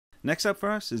Next up for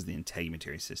us is the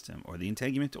integumentary system, or the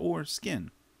integument or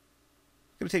skin.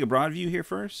 I'm going to take a broad view here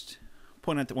first.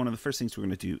 Point out that one of the first things we're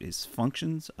going to do is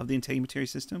functions of the integumentary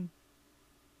system.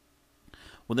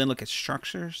 We'll then look at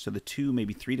structure, so the two,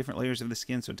 maybe three different layers of the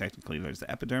skin. So technically there's the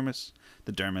epidermis,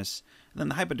 the dermis, and then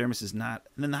the hypodermis is not.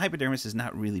 And then the hypodermis is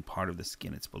not really part of the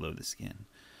skin; it's below the skin.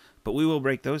 But we will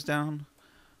break those down.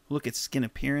 We'll look at skin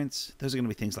appearance. Those are going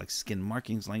to be things like skin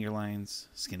markings, Langer lines,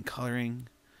 skin coloring.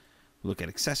 We'll look at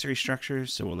accessory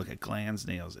structures, so we'll look at glands,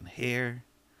 nails, and hair.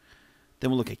 Then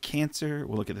we'll look at cancer.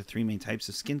 We'll look at the three main types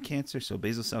of skin cancer, so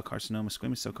basal cell carcinoma,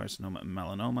 squamous cell carcinoma, and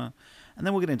melanoma. And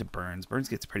then we'll get into burns. Burns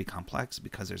gets pretty complex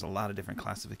because there's a lot of different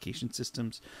classification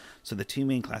systems. So the two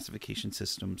main classification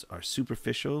systems are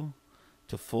superficial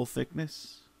to full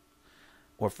thickness,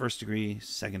 or first degree,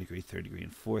 second degree, third degree,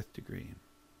 and fourth degree.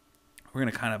 We're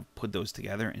going to kind of put those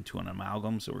together into an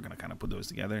amalgam, so we're going to kind of put those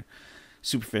together.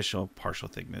 Superficial, partial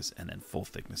thickness, and then full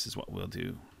thickness is what we'll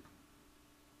do.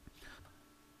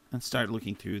 And start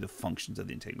looking through the functions of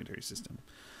the integumentary system.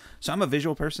 So I'm a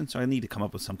visual person, so I need to come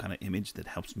up with some kind of image that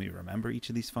helps me remember each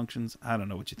of these functions. I don't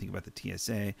know what you think about the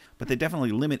TSA, but they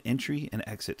definitely limit entry and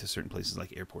exit to certain places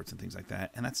like airports and things like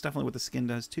that. And that's definitely what the skin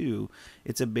does too.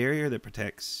 It's a barrier that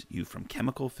protects you from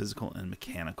chemical, physical, and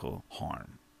mechanical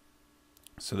harm.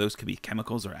 So those could be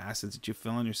chemicals or acids that you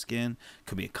feel on your skin.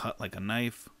 Could be a cut like a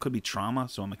knife. Could be trauma,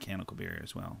 so a mechanical barrier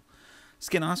as well.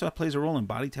 Skin also plays a role in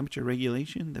body temperature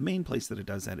regulation. The main place that it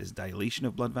does that is dilation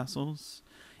of blood vessels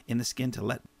in the skin to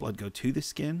let blood go to the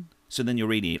skin. So then you'll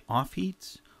radiate off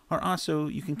heat. Or also,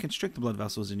 you can constrict the blood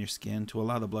vessels in your skin to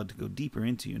allow the blood to go deeper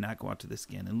into you, not go out to the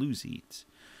skin and lose heat.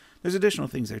 There's additional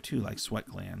things there too, like sweat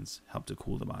glands help to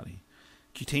cool the body.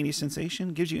 Cutaneous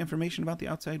sensation gives you information about the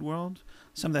outside world.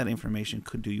 Some of that information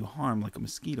could do you harm, like a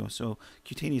mosquito. So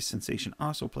cutaneous sensation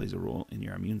also plays a role in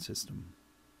your immune system.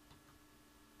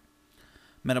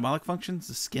 Metabolic functions,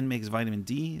 the skin makes vitamin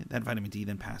D. That vitamin D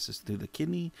then passes through the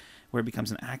kidney, where it becomes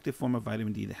an active form of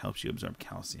vitamin D that helps you absorb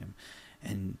calcium.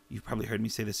 And you've probably heard me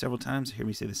say this several times, hear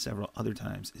me say this several other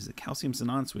times, is that calcium's an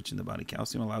on switch in the body.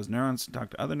 Calcium allows neurons to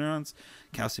talk to other neurons.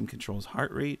 Calcium controls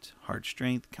heart rate, heart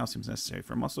strength. Calcium is necessary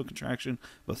for muscle contraction,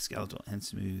 both skeletal and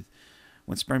smooth.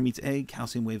 When sperm meets egg,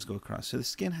 calcium waves go across. So the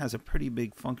skin has a pretty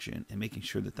big function in making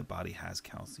sure that the body has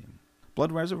calcium.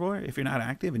 Blood reservoir, if you're not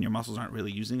active and your muscles aren't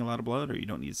really using a lot of blood, or you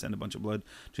don't need to send a bunch of blood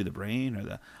to the brain, or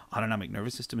the autonomic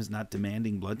nervous system is not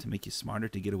demanding blood to make you smarter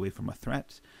to get away from a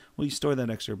threat, well, you store that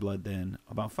extra blood then,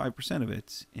 about 5% of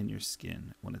it, in your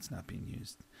skin when it's not being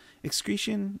used.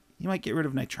 Excretion, you might get rid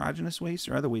of nitrogenous waste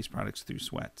or other waste products through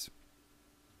sweat.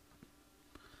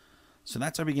 So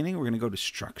that's our beginning. We're going to go to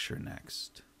structure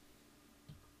next.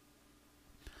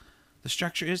 The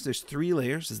structure is, there's three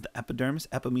layers. There's the epidermis.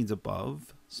 Epi means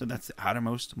above. So that's the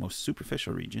outermost, most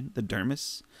superficial region. The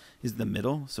dermis is the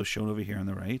middle, so shown over here on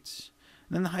the right.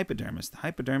 And then the hypodermis. The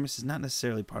hypodermis is not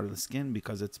necessarily part of the skin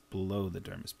because it's below the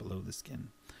dermis, below the skin.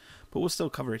 But we'll still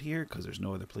cover it here because there's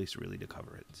no other place really to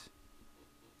cover it.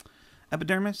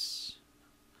 Epidermis,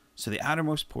 so the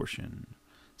outermost portion.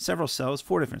 Several cells,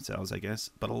 4 different cells, I guess,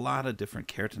 but a lot of different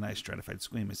keratinized stratified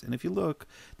squamous. And if you look,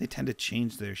 they tend to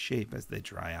change their shape as they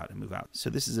dry out and move out. So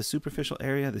this is a superficial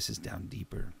area. This is down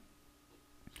deeper.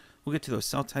 We'll get to those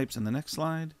cell types in the next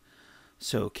slide.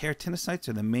 So keratinocytes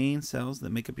are the main cells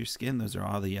that make up your skin. Those are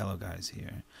all the yellow guys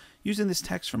here. Using this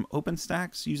text from Open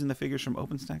Stax, using the figures from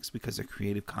Open Stax because they're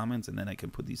Creative Commons, and then I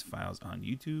can put these files on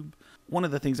YouTube. One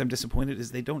of the things I'm disappointed is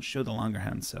they don't show the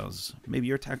Langerhans cells. Maybe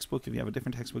your textbook, if you have a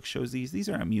different textbook, shows these. These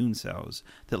are immune cells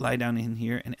that lie down in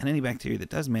here, and any bacteria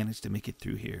that does manage to make it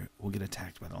through here will get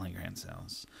attacked by the Langerhans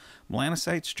cells.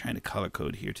 Melanocytes, trying to color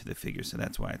code here to the figure, so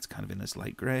that's why it's kind of in this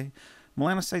light gray.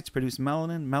 Melanocytes produce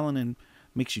melanin. Melanin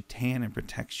makes you tan and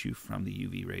protects you from the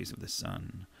UV rays of the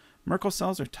sun. Merkel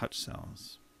cells are touch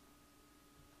cells.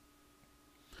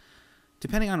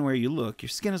 Depending on where you look, your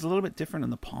skin is a little bit different in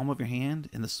the palm of your hand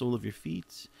and the sole of your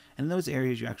feet. And in those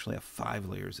areas, you actually have 5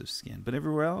 layers of skin. But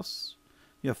everywhere else,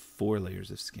 you have 4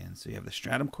 layers of skin. So you have the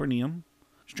stratum corneum,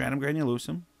 stratum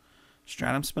granulosum,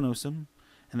 stratum spinosum,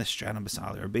 and the stratum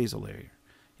basale or basal layer.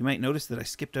 You might notice that I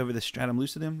skipped over the stratum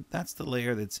lucidum. That's the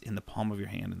layer that's in the palm of your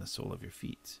hand and the sole of your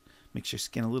feet. Makes your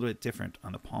skin a little bit different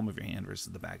on the palm of your hand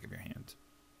versus the back of your hand.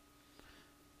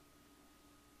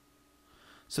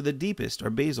 So the deepest or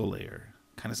basal layer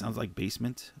kind of sounds like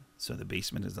basement. So the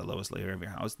basement is the lowest layer of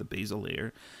your house. The basal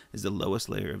layer is the lowest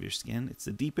layer of your skin. It's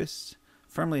the deepest,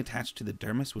 firmly attached to the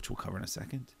dermis, which we'll cover in a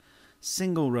second.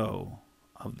 Single row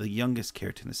of the youngest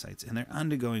keratinocytes, and they're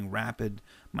undergoing rapid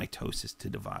mitosis to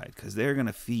divide because they're going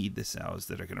to feed the cells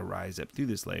that are going to rise up through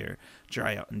this layer,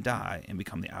 dry out and die, and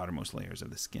become the outermost layers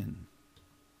of the skin.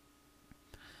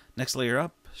 Next layer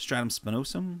up, stratum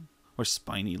spinosum, or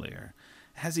spiny layer.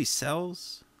 It has these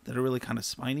cells that are really kind of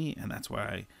spiny, and that's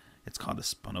why it's called the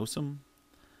spinosum.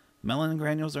 Melanin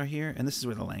granules are here, and this is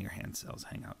where the Langerhans cells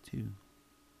hang out too.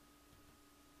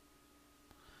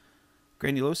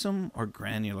 Granulosum, or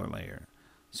granular layer.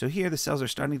 So here the cells are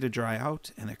starting to dry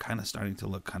out, and they're kind of starting to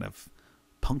look kind of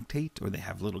punctate, or they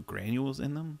have little granules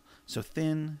in them. So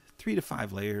thin, 3 to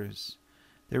 5 layers.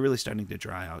 They're really starting to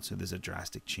dry out, so there's a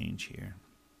drastic change here.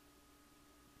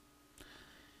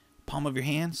 Palm of your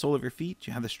hand, sole of your feet,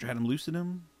 you have the stratum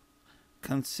lucidum.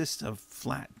 Consists of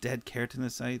flat, dead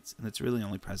keratinocytes, and it's really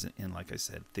only present in, like I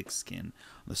said, thick skin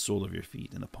on the sole of your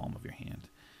feet and the palm of your hand.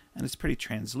 And it's pretty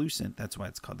translucent, that's why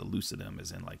it's called the lucidum,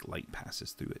 as in like light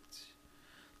passes through it.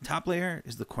 Top layer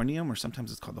is the corneum, or sometimes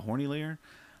it's called the horny layer.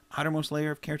 Outermost layer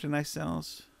of keratinized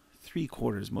cells,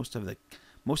 3/4, most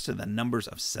of the numbers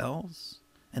of cells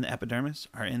in the epidermis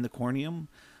are in the corneum.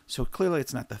 So clearly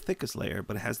it's not the thickest layer,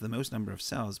 but it has the most number of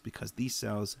cells because these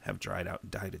cells have dried out and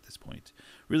died at this point.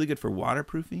 Really good for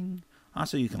waterproofing.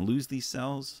 Also, you can lose these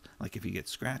cells, like if you get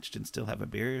scratched and still have a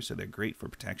barrier, so they're great for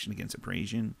protection against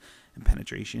abrasion and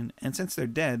penetration. And since they're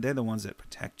dead, they're the ones that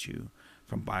protect you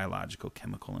from biological,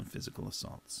 chemical, and physical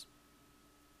assaults.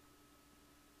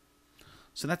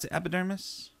 So that's the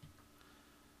epidermis.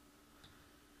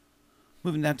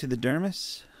 Moving down to the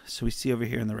dermis. So we see over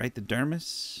here on the right the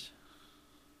dermis.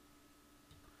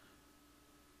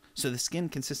 So the skin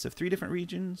consists of 3 different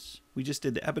regions. We just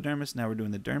did the epidermis, now we're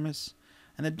doing the dermis.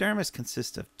 And the dermis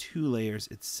consists of 2 layers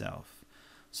itself.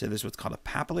 So there's what's called a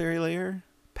papillary layer.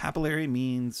 Papillary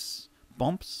means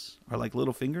bumps, or like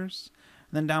little fingers.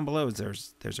 And then down below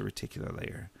there's a reticular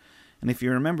layer. And if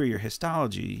you remember your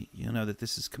histology, you'll know that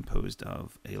this is composed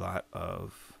of a lot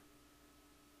of,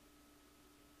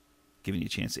 giving you a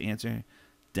chance to answer,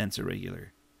 dense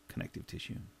irregular connective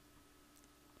tissue.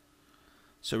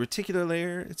 So reticular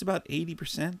layer, it's about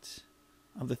 80%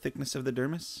 of the thickness of the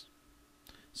dermis.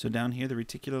 So down here, the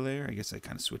reticular layer, I guess I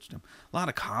kind of switched them. A lot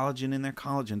of collagen in there.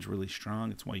 Collagen's really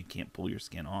strong. It's why you can't pull your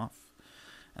skin off.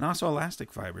 And also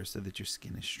elastic fibers so that your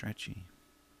skin is stretchy.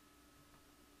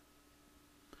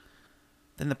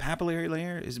 Then the papillary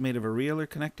layer is made of areolar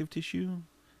connective tissue.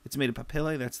 It's made of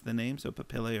papillae, that's the name. So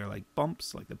papillae are like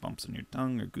bumps, like the bumps on your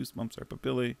tongue, or goosebumps are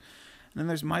papillae. And then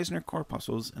there's Meissner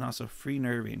corpuscles and also free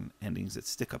nerve endings that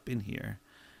stick up in here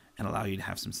and allow you to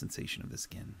have some sensation of the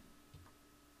skin.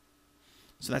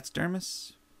 So that's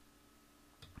dermis.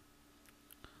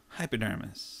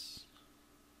 Hypodermis.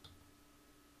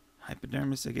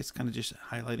 Hypodermis, I guess, kind of just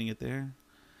highlighting it there.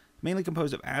 Mainly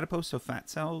composed of adipose, so fat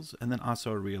cells, and then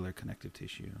also areolar connective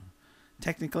tissue.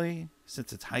 Technically,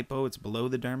 since it's hypo, it's below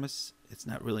the dermis, it's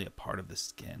not really a part of the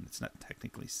skin. It's not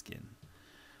technically skin.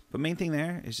 But main thing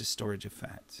there is just storage of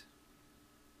fat.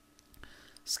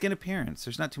 Skin appearance.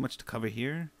 There's not too much to cover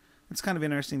here. It's kind of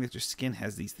interesting that your skin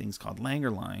has these things called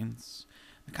Langer lines.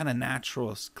 They're kind of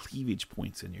natural cleavage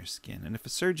points in your skin. And if a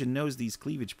surgeon knows these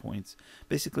cleavage points,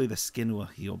 basically the skin will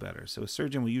heal better. So a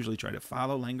surgeon will usually try to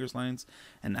follow Langer's lines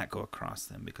and not go across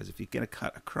them. Because if you get a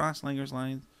cut across Langer's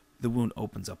lines, the wound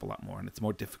opens up a lot more and it's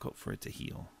more difficult for it to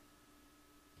heal.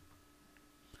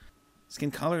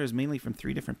 Skin color is mainly from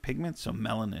 3 different pigments. So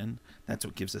melanin, that's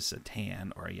what gives us a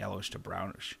tan or a yellowish to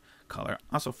brownish color.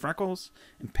 Also freckles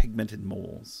and pigmented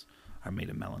moles are made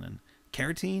of melanin.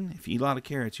 Carotene, if you eat a lot of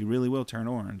carrots, you really will turn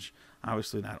orange.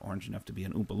 Obviously not orange enough to be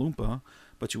an Oompa Loompa,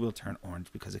 but you will turn orange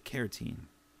because of carotene.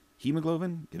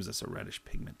 Hemoglobin gives us a reddish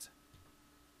pigment.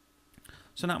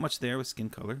 So not much there with skin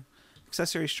color.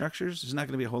 Accessory structures, there's not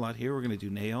going to be a whole lot here. We're going to do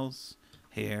nails,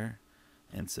 hair,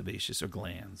 and sebaceous or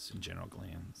glands, in general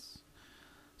glands.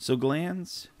 So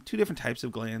glands, 2 different types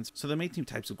of glands. So the main 2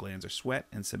 types of glands are sweat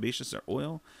and sebaceous or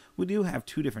oil. We do have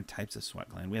 2 different types of sweat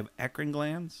gland. We have eccrine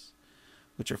glands,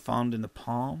 which are found in the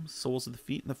palms, soles of the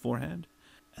feet, and the forehead.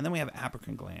 And then we have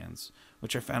apocrine glands,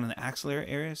 which are found in the axillary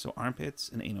area, so armpits,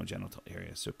 and anogenital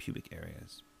areas, so pubic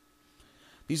areas.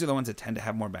 These are the ones that tend to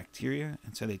have more bacteria,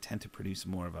 and so they tend to produce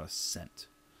more of a scent.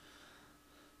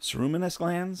 Ceruminous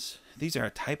glands, these are a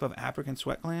type of apocrine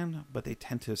sweat gland, but they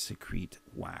tend to secrete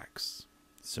wax.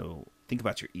 So think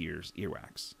about your ears,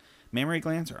 earwax. Mammary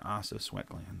glands are also sweat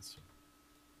glands.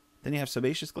 Then you have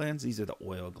sebaceous glands. These are the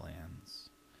oil glands.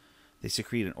 They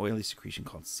secrete an oily secretion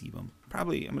called sebum. I'm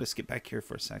going to skip back here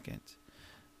for a second.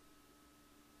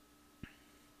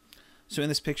 So in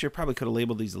this picture, probably could have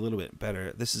labeled these a little bit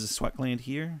better. This is a sweat gland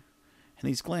here. And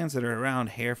these glands that are around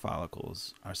hair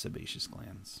follicles are sebaceous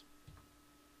glands.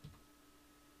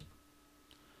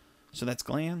 So that's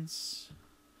glands.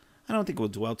 I don't think we'll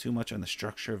dwell too much on the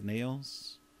structure of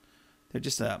nails. They're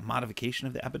just a modification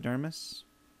of the epidermis.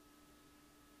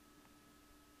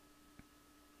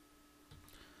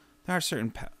 There are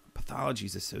certain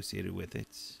pathologies associated with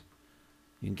it.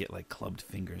 You can get like clubbed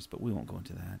fingers, but we won't go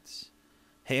into that.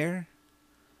 Hair,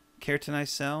 keratinized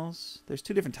cells. There's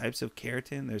two different types of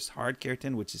keratin. There's hard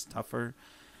keratin, which is tougher,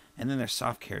 and then there's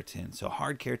soft keratin. So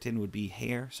hard keratin would be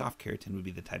hair. Soft keratin would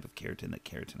be the type of keratin that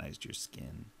keratinized your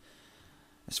skin.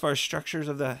 As far as structures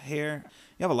of the hair,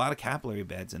 you have a lot of capillary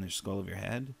beds in the skull of your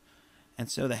head.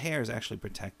 And so the hair is actually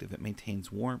protective. It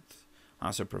maintains warmth,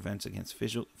 also prevents against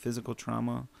physical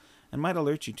trauma, and might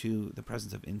alert you to the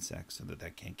presence of insects so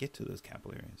that can't get to those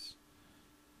capillaries.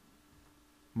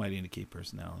 Might indicate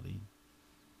personality.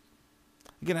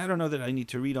 Again, I don't know that I need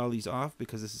to read all these off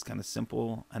because this is kind of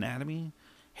simple anatomy.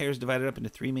 Hair is divided up into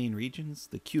three main regions: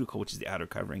 the cuticle, which is the outer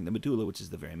covering, the medulla, which is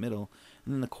the very middle,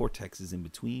 and then the cortex is in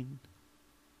between.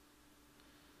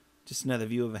 Just another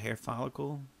view of a hair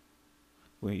follicle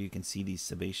where you can see these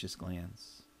sebaceous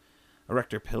glands.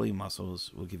 Erector pili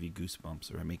muscles will give you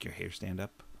goosebumps or make your hair stand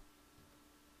up.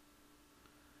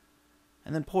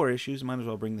 And then pore issues, might as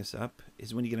well bring this up,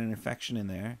 is when you get an infection in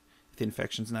there. If the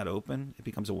infection's not open, it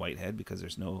becomes a whitehead because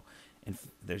there's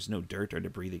no dirt or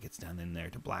debris that gets down in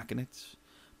there to blacken it.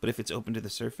 But if it's open to the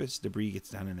surface, debris gets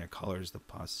down in there, colors the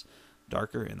pus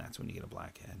darker, and that's when you get a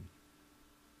blackhead.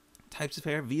 Types of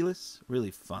hair: vellus, really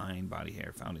fine body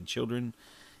hair found in children.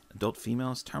 Adult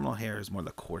females. Terminal hair is more the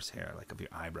coarse hair, like of your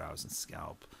eyebrows and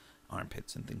scalp,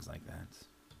 armpits, and things like that.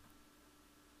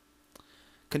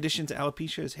 Conditions: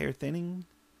 alopecia is hair thinning.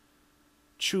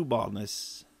 True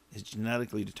baldness is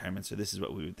genetically determined, so this is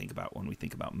what we would think about when we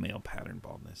think about male pattern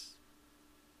baldness.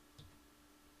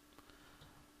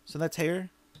 So that's hair.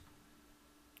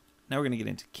 Now we're going to get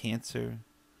into cancer.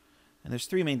 And there's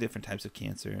three main different types of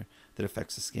cancer that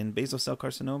affects the skin: basal cell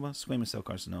carcinoma, squamous cell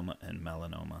carcinoma, and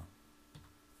melanoma.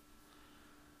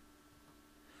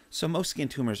 So most skin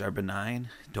tumors are benign,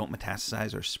 don't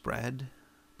metastasize or spread,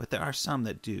 but there are some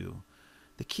that do.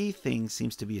 The key thing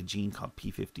seems to be a gene called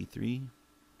p53.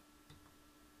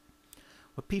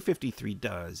 What p53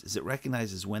 does is it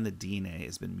recognizes when the DNA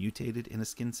has been mutated in a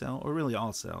skin cell, or really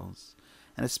all cells,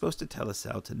 and it's supposed to tell a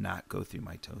cell to not go through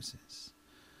mitosis.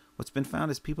 What's been found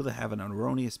is people that have an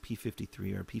erroneous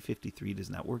p53 or p53 does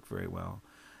not work very well,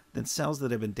 then cells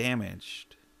that have been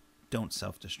damaged don't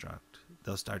self-destruct.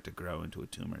 They'll start to grow into a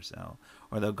tumor cell,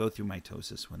 or they'll go through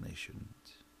mitosis when they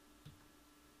shouldn't.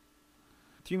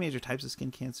 Three major types of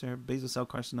skin cancer: basal cell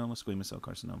carcinoma, squamous cell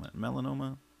carcinoma, and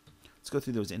melanoma. Let's go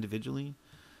through those individually.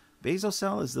 Basal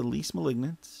cell is the least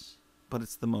malignant, but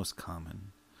it's the most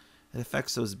common. It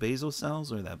affects those basal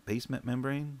cells, or that basement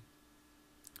membrane.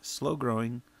 Slow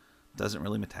growing, doesn't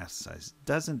really metastasize,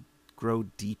 doesn't grow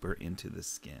deeper into the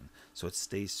skin, so it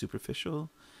stays superficial,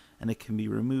 and it can be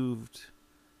removed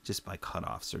just by cut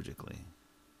off surgically.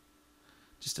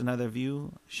 Just another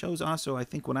view shows also, I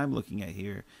think what I'm looking at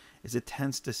here is it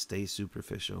tends to stay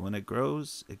superficial. When it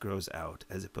grows out,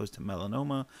 as opposed to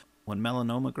melanoma. When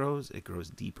melanoma grows, it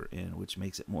grows deeper in, which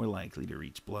makes it more likely to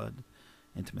reach blood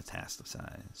and to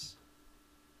metastasize.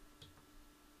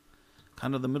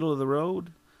 Kind of the middle of the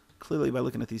road, clearly by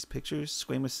looking at these pictures,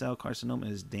 squamous cell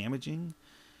carcinoma is damaging.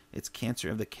 It's cancer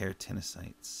of the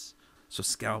keratinocytes. So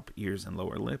scalp, ears, and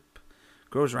lower lip.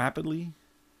 Grows rapidly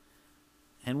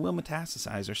and will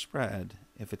metastasize or spread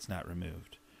if it's not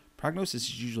removed. Prognosis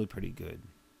is usually pretty good.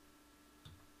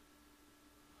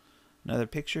 Another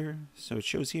picture. So it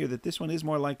shows here that this one is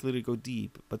more likely to go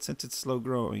deep, but since it's slow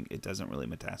growing, it doesn't really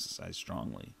metastasize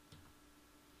strongly.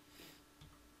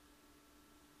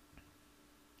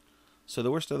 So the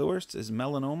worst of the worst is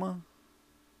melanoma,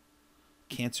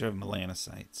 cancer of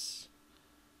melanocytes.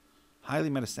 Highly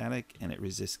metastatic, and it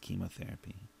resists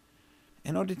chemotherapy.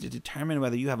 In order to determine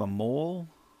whether you have a mole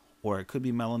or it could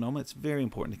be melanoma, it's very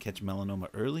important to catch melanoma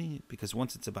early, because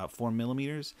once it's about 4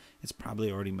 millimeters, it's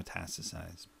probably already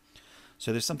metastasized.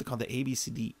 So there's something called the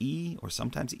ABCDE, or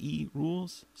sometimes E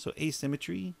rules. So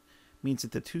asymmetry means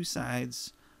that the two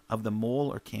sides of the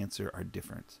mole or cancer are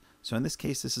different. So in this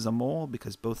case, this is a mole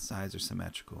because both sides are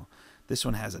symmetrical. This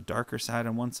one has a darker side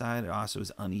on one side. It also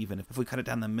is uneven. If we cut it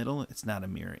down the middle, it's not a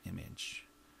mirror image.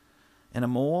 In a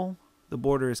mole, the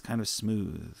border is kind of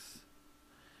smooth.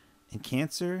 In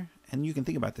cancer, and you can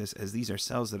think about this as these are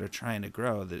cells that are trying to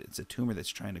grow, that it's a tumor that's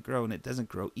trying to grow, and it doesn't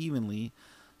grow evenly,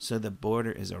 so the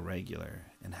border is irregular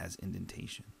and has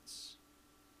indentations.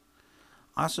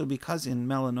 Also, because in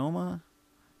melanoma,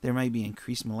 there might be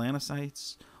increased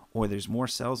melanocytes, or there's more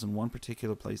cells in one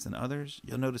particular place than others,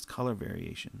 you'll notice color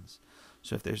variations.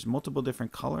 So if there's multiple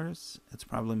different colors, it's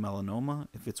probably melanoma.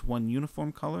 If it's one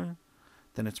uniform color,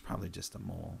 then it's probably just a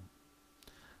mole.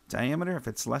 Diameter, if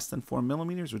it's less than 4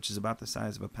 millimeters, which is about the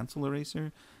size of a pencil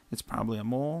eraser, it's probably a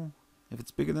mole. If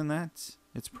it's bigger than that,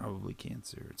 it's probably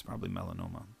cancer. It's probably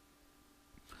melanoma.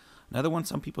 Another one,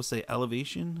 some people say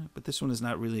elevation, but this one is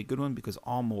not really a good one because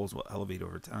all moles will elevate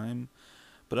over time.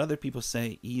 But other people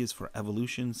say E is for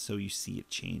evolution, so you see it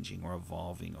changing or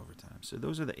evolving over time. So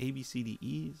those are the A, B, C, D,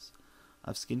 E's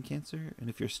of skin cancer. And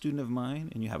if you're a student of mine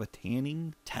and you have a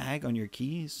tanning tag on your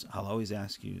keys, I'll always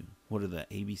ask you, what are the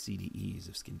A, B, C, D, E's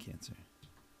of skin cancer?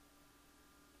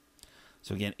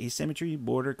 So again, asymmetry,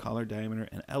 border, color, diameter,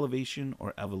 and elevation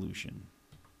or evolution.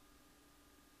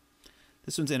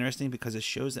 This one's interesting because it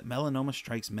shows that melanoma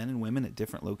strikes men and women at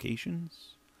different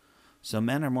locations. So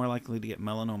men are more likely to get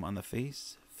melanoma on the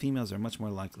face. Females are much more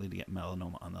likely to get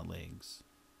melanoma on the legs.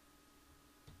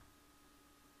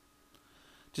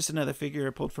 Just another figure I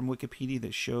pulled from Wikipedia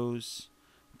that shows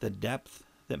the depth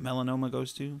that melanoma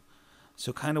goes to.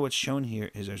 So kind of what's shown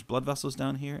here is there's blood vessels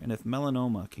down here, and if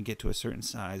melanoma can get to a certain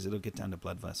size, it'll get down to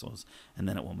blood vessels, and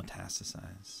then it will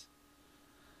metastasize.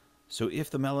 So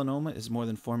if the melanoma is more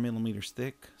than 4 millimeters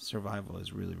thick, survival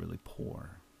is really, really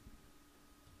poor.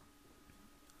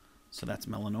 So that's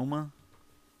melanoma.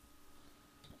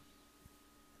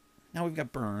 Now we've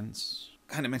got burns.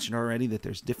 Kind of mentioned already that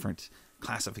there's different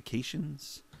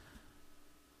classifications.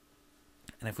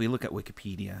 And if we look at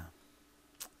Wikipedia,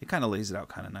 it kind of lays it out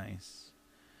kind of nice.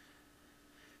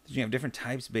 You have different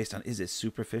types based on, is it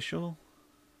superficial?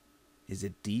 Is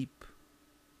it deep?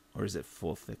 Or is it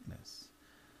full thickness?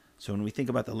 So when we think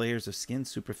about the layers of skin,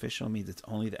 superficial means it's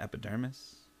only the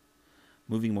epidermis.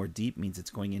 Moving more deep means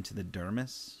it's going into the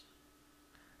dermis.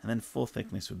 And then full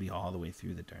thickness would be all the way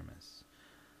through the dermis.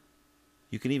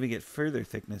 You can even get further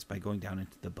thickness by going down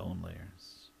into the bone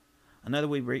layers. Another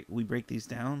way we break these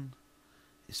down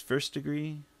is first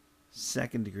degree,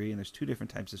 second degree, and there's two different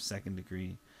types of second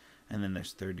degree, and then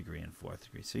there's third degree and fourth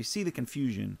degree. So you see the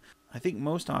confusion. I think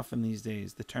most often these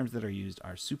days, the terms that are used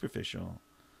are superficial,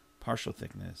 partial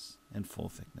thickness, and full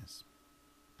thickness.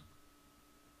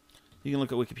 You can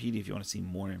look at Wikipedia if you want to see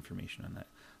more information on that.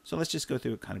 So let's just go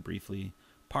through it kind of briefly.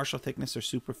 Partial thickness or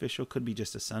superficial could be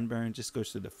just a sunburn. Just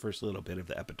goes through the first little bit of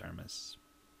the epidermis.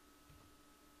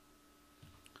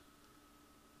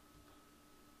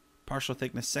 Partial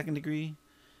thickness, second degree,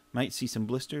 might see some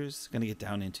blisters. Going to get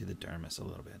down into the dermis a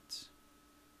little bit.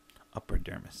 Upper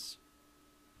dermis.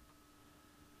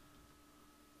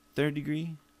 Third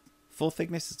degree, full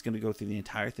thickness, it's going to go through the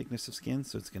entire thickness of skin.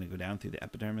 So it's going to go down through the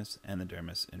epidermis and the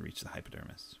dermis and reach the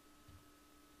hypodermis.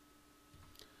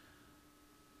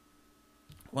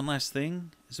 One last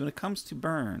thing is when it comes to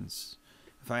burns,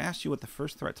 if I asked you what the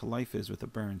first threat to life is with the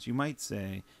burns, you might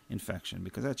say infection,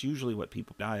 because that's usually what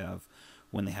people die of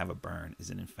when they have a burn, is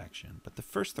an infection. But the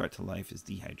first threat to life is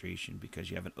dehydration, because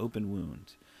you have an open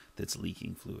wound that's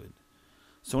leaking fluid.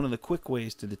 So one of the quick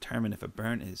ways to determine if a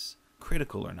burn is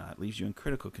critical or not, leaves you in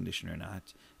critical condition or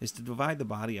not, is to divide the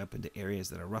body up into areas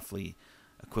that are roughly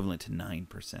equivalent to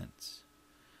 9%.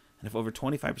 And if over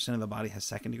 25% of the body has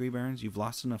second degree burns, you've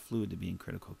lost enough fluid to be in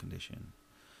critical condition.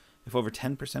 If over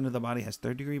 10% of the body has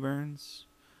third degree burns,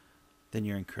 then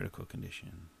you're in critical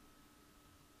condition.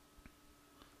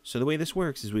 So the way this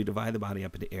works is we divide the body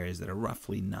up into areas that are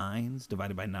roughly 9s,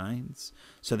 divided by 9s.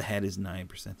 So the head is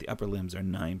 9%, the upper limbs are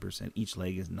 9%, each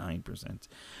leg is 9%. And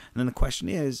then the question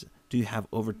is, do you have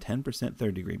over 10%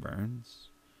 third degree burns,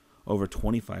 over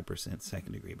 25%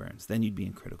 second degree burns? Then you'd be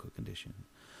in critical condition.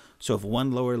 So if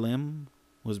one lower limb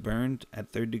was burned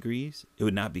at third degrees, it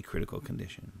would not be critical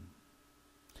condition.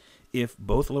 If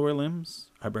both lower limbs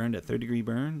are burned at third degree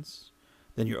burns,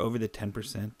 then you're over the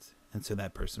 10%, and so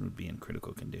that person would be in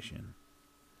critical condition.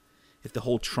 If the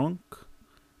whole trunk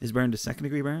is burned to second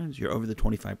degree burns, you're over the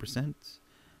 25%,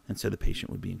 and so the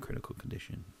patient would be in critical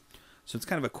condition. So it's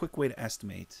kind of a quick way to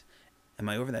estimate, am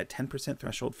I over that 10%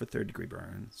 threshold for third degree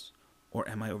burns, or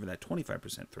am I over that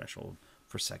 25% threshold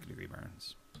for second degree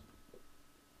burns?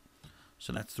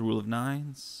 So that's the rule of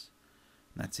 9s,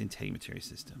 and that's the integumentary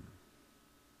system.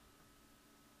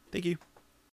 Thank you.